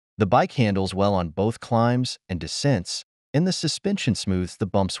The bike handles well on both climbs and descents, and the suspension smooths the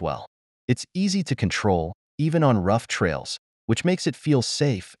bumps well. It's easy to control, even on rough trails, which makes it feel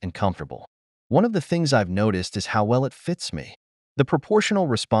safe and comfortable. One of the things I've noticed is how well it fits me. The proportional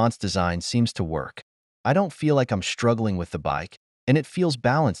response design seems to work. I don't feel like I'm struggling with the bike, and it feels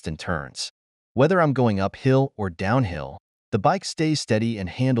balanced in turns. Whether I'm going uphill or downhill, the bike stays steady and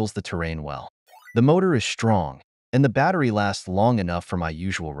handles the terrain well. The motor is strong, and the battery lasts long enough for my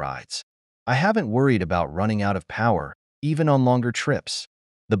usual rides. I haven't worried about running out of power, even on longer trips.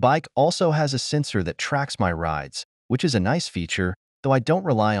 The bike also has a sensor that tracks my rides, which is a nice feature, though I don't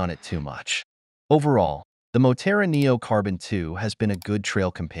rely on it too much. Overall, the Moterra Neo Carbon 2 has been a good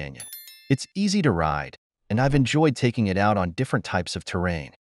trail companion. It's easy to ride, and I've enjoyed taking it out on different types of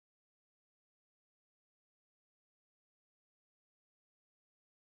terrain.